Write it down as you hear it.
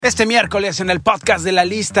Este miércoles en el podcast de La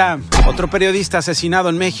Lista, otro periodista asesinado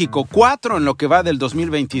en México, 4 en lo que va del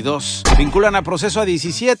 2022. Vinculan a proceso a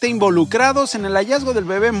 17 involucrados en el hallazgo del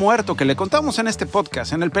bebé muerto que le contamos en este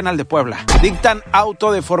podcast en el penal de Puebla. Dictan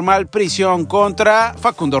auto de formal prisión contra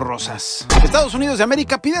Facundo Rosas. Estados Unidos de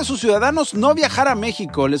América pide a sus ciudadanos no viajar a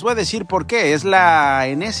México. Les voy a decir por qué. Es la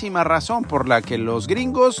enésima razón por la que los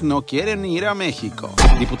gringos no quieren ir a México.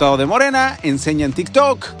 Diputado de Morena enseña en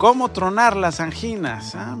TikTok cómo tronar las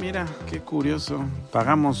anginas. Mira, qué curioso.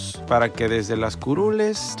 Pagamos para que desde las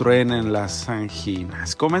curules truenen las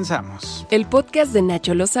anginas. Comenzamos. El podcast de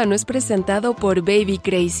Nacho Lozano es presentado por Baby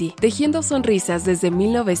Crazy, tejiendo sonrisas desde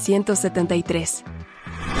 1973.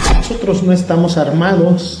 Nosotros no estamos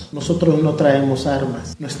armados, nosotros no traemos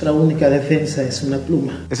armas. Nuestra única defensa es una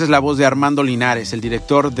pluma. Esa es la voz de Armando Linares, el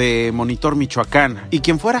director de Monitor Michoacán, y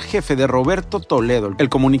quien fuera jefe de Roberto Toledo, el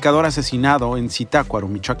comunicador asesinado en Zitácuaro,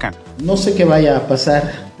 Michoacán. No sé qué vaya a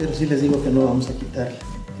pasar, pero sí les digo que no vamos a quitar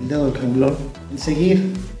el dedo del renglón en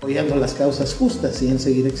seguir apoyando las causas justas y en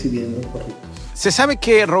seguir exhibiendo corruptos. Se sabe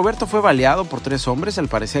que Roberto fue baleado por 3 hombres, al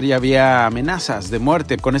parecer ya había amenazas de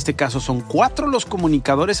muerte. Con este caso son 4 los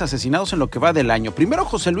comunicadores asesinados en lo que va del año. Primero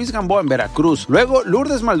José Luis Gamboa en Veracruz, luego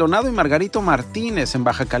Lourdes Maldonado y Margarito Martínez en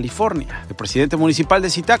Baja California. El presidente municipal de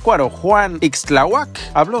Zitácuaro, Juan Ixtlahuac,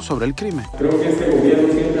 habló sobre el crimen. Creo que este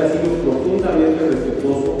gobierno siempre ha sido profundamente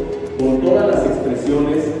respetuoso con todas las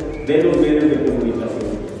expresiones de los medios de comunicación.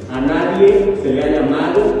 A nadie se le ha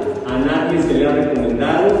llamado, a nadie se le ha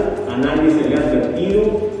recomendado, a nadie se le ha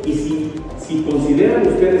advertido, y si consideran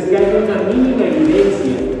ustedes que hay una mínima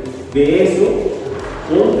evidencia de eso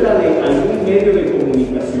contra de algún medio de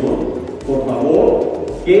comunicación, por favor,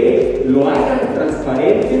 que lo hagan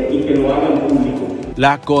transparente y que lo hagan público.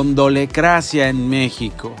 La condolecracia en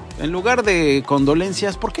México. En lugar de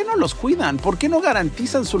condolencias, ¿por qué no los cuidan? ¿Por qué no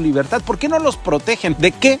garantizan su libertad? ¿Por qué no los protegen?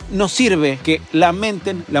 ¿De qué nos sirve que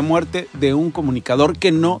lamenten la muerte de un comunicador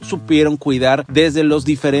que no supieron cuidar desde los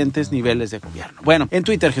diferentes niveles de gobierno? Bueno, en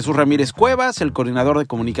Twitter, Jesús Ramírez Cuevas, el coordinador de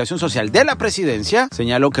comunicación social de la presidencia,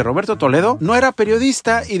 señaló que Roberto Toledo no era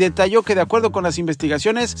periodista y detalló que de acuerdo con las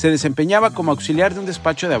investigaciones se desempeñaba como auxiliar de un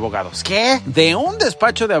despacho de abogados. ¿Qué? ¿De un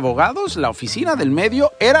despacho de abogados? La oficina del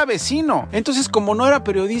medio era vecino. Entonces, como no era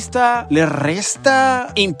periodista, ¿le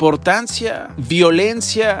resta importancia,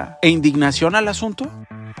 violencia e indignación al asunto?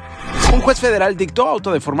 Un juez federal dictó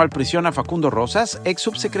auto de formal prisión a Facundo Rosas, ex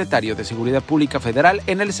subsecretario de Seguridad Pública Federal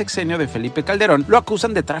en el sexenio de Felipe Calderón. Lo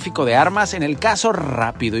acusan de tráfico de armas en el caso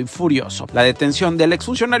Rápido y Furioso. La detención del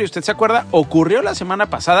exfuncionario, ¿usted se acuerda?, ocurrió la semana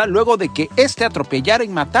pasada luego de que este atropellara y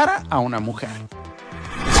matara a una mujer.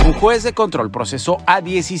 Un juez de control procesó a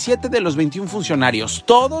 17 de los 21 funcionarios,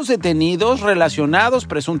 todos detenidos relacionados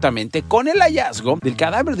presuntamente con el hallazgo del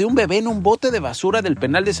cadáver de un bebé en un bote de basura del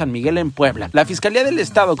penal de San Miguel en Puebla. La Fiscalía del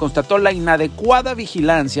Estado constató la inadecuada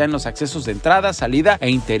vigilancia en los accesos de entrada, salida e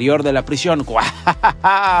interior de la prisión.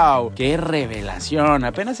 ¡Guau! ¡Qué revelación!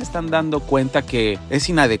 Apenas se están dando cuenta que es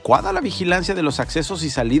inadecuada la vigilancia de los accesos y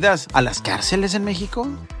salidas a las cárceles en México.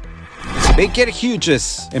 Baker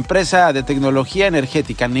Hughes, empresa de tecnología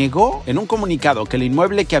energética, negó en un comunicado que el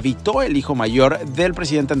inmueble que habitó el hijo mayor del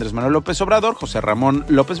presidente Andrés Manuel López Obrador, José Ramón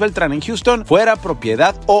López Beltrán, en Houston, fuera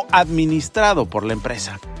propiedad o administrado por la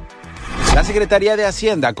empresa. La Secretaría de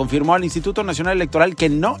Hacienda confirmó al Instituto Nacional Electoral que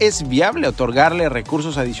no es viable otorgarle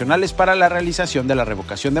recursos adicionales para la realización de la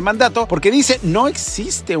revocación de mandato, porque dice no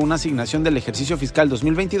existe una asignación del ejercicio fiscal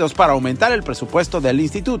 2022 para aumentar el presupuesto del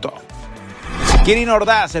instituto. Quirino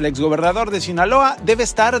Ordaz, el exgobernador de Sinaloa, debe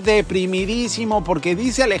estar deprimidísimo porque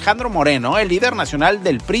dice Alejandro Moreno, el líder nacional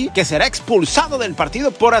del PRI, que será expulsado del partido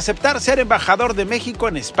por aceptar ser embajador de México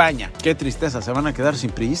en España. Qué tristeza, se van a quedar sin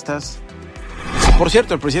priistas. Por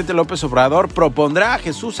cierto, el presidente López Obrador propondrá a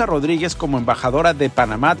Jesús Rodríguez como embajadora de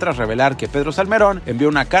Panamá tras revelar que Pedro Salmerón envió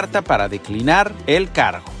una carta para declinar el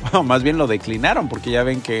cargo. Bueno, más bien lo declinaron porque ya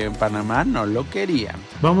ven que en Panamá no lo querían.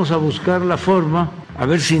 Vamos a buscar la forma, a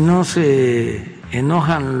ver si no se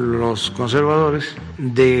enojan los conservadores,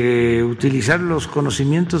 de utilizar los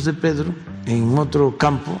conocimientos de Pedro en otro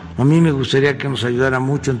campo. A mí me gustaría que nos ayudara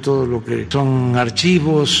mucho en todo lo que son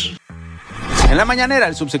archivos. En la mañanera,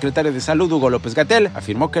 el subsecretario de Salud, Hugo López-Gatell,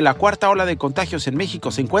 afirmó que la 4ª ola de contagios en México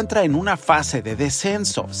se encuentra en una fase de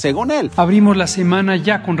descenso. Según él, abrimos la semana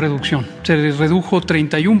ya con reducción. Se redujo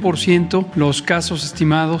 31% los casos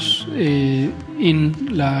estimados en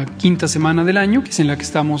la 5ª semana del año, que es en la que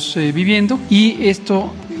estamos viviendo, y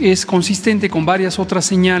esto es consistente con varias otras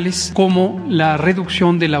señales como la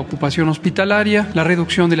reducción de la ocupación hospitalaria, la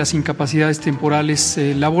reducción de las incapacidades temporales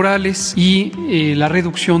laborales y la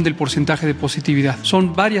reducción del porcentaje de positividad.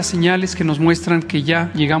 Son varias señales que nos muestran que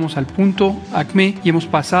ya llegamos al punto acme y hemos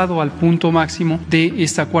pasado al punto máximo de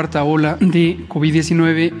esta cuarta ola de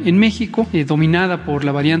COVID-19 en México, dominada por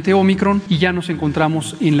la variante Omicron, y ya nos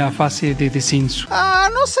encontramos en la fase de descenso.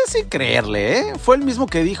 No sé si creerle, ¿eh? Fue el mismo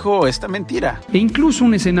que dijo esta mentira. E incluso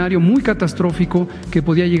un escenario muy catastrófico que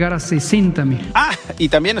podía llegar a 60,000. Y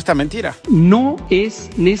también esta mentira. No es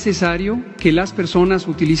necesario que las personas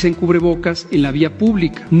utilicen cubrebocas en la vía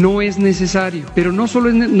pública. No es necesario. Pero no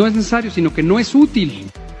solo no es necesario, sino que no es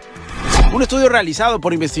útil. Un estudio realizado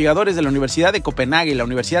por investigadores de la Universidad de Copenhague y la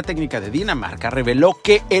Universidad Técnica de Dinamarca reveló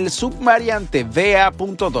que el subvariante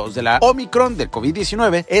BA.2 de la Omicron del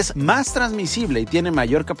COVID-19 es más transmisible y tiene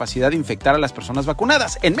mayor capacidad de infectar a las personas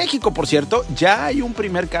vacunadas. En México, por cierto, ya hay un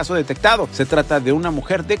primer caso detectado. Se trata de una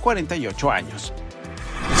mujer de 48 años.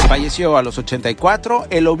 Falleció a los 84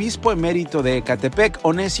 el obispo emérito de Ecatepec,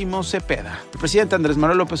 Onésimo Cepeda. El presidente Andrés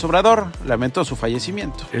Manuel López Obrador lamentó su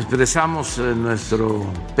fallecimiento. Expresamos nuestro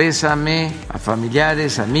pésame a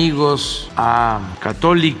familiares, amigos, a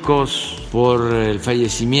católicos por el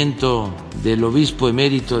fallecimiento del obispo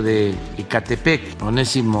emérito de Ecatepec,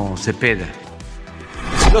 Onésimo Cepeda.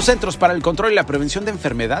 Los Centros para el Control y la Prevención de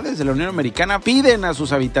Enfermedades de la Unión Americana piden a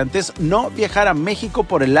sus habitantes no viajar a México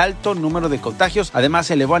por el alto número de contagios. Además,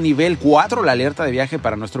 se elevó a nivel 4 la alerta de viaje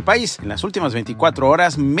para nuestro país. En las últimas 24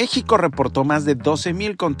 horas, México reportó más de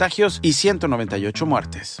 12,000 contagios y 198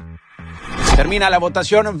 muertes. Termina la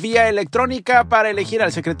votación vía electrónica para elegir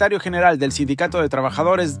al secretario general del Sindicato de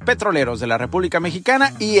Trabajadores Petroleros de la República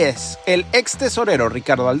Mexicana y es el ex tesorero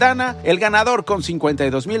Ricardo Aldana, el ganador con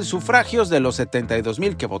 52,000 sufragios de los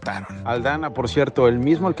 72,000 que votaron. Aldana, por cierto, el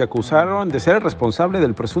mismo al que acusaron de ser el responsable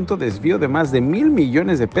del presunto desvío de más de 1,000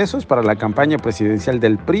 millones de pesos para la campaña presidencial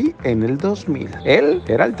del PRI en el 2000. Él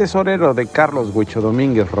era el tesorero de Carlos Huicho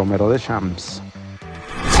Domínguez Romero de Champs.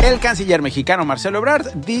 El canciller mexicano Marcelo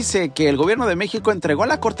Ebrard dice que el gobierno de México entregó a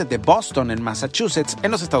la Corte de Boston, en Massachusetts, en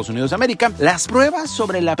los Estados Unidos de América, las pruebas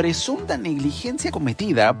sobre la presunta negligencia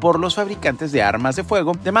cometida por los fabricantes de armas de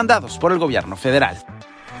fuego demandados por el gobierno federal.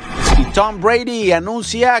 Y Tom Brady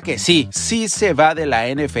anuncia que sí se va de la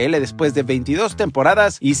NFL después de 22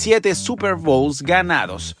 temporadas y 7 Super Bowls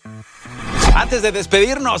ganados. Antes de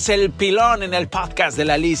despedirnos, el pilón en el podcast de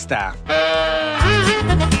La Lista.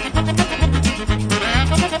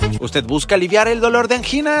 ¿Usted busca aliviar el dolor de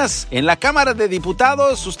anginas? En la Cámara de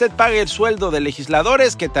Diputados, usted paga el sueldo de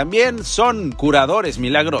legisladores que también son curadores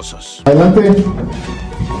milagrosos. Adelante.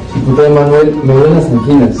 Diputado Manuel, me duelen las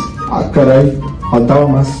anginas. Caray, faltaba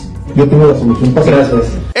más. Yo tengo la solución.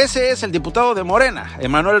 Gracias. Ese es el diputado de Morena,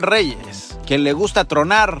 Emanuel Reyes, quien le gusta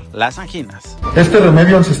tronar las anginas. Este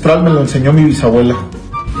remedio ancestral me lo enseñó mi bisabuela.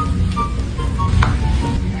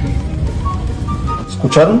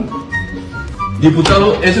 ¿Escucharon?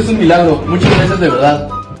 Diputado, eso es un milagro. Muchas gracias de verdad.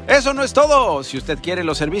 Eso no es todo. Si usted quiere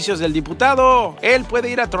los servicios del diputado, él puede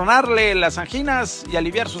ir a tronarle las anginas y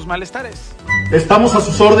aliviar sus malestares. Estamos a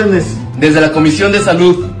sus órdenes. Desde la Comisión de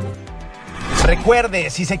Salud. Recuerde,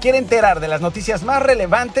 si se quiere enterar de las noticias más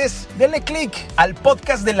relevantes, denle click al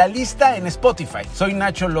podcast de La Lista en Spotify. Soy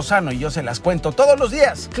Nacho Lozano y yo se las cuento todos los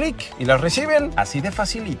días. Click y las reciben así de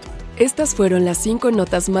facilito. Estas fueron las 5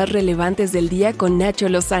 notas más relevantes del día con Nacho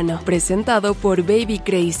Lozano, presentado por Baby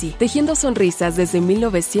Crazy, tejiendo sonrisas desde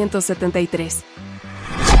 1973.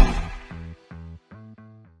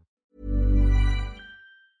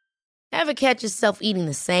 Ever catch yourself eating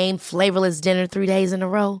the same flavorless dinner 3 days in a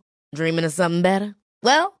row? Dreaming of something better?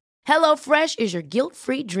 Well, HelloFresh is your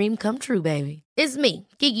guilt-free dream come true, baby. It's me,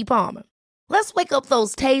 Keke Palmer. Let's wake up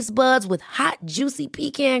those taste buds with hot, juicy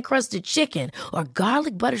pecan-crusted chicken or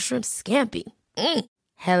garlic butter shrimp scampi.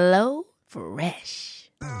 Hello Fresh.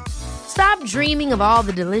 Stop dreaming of all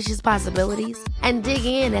the delicious possibilities and dig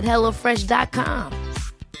in at HelloFresh.com.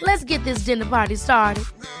 Let's get this dinner party started.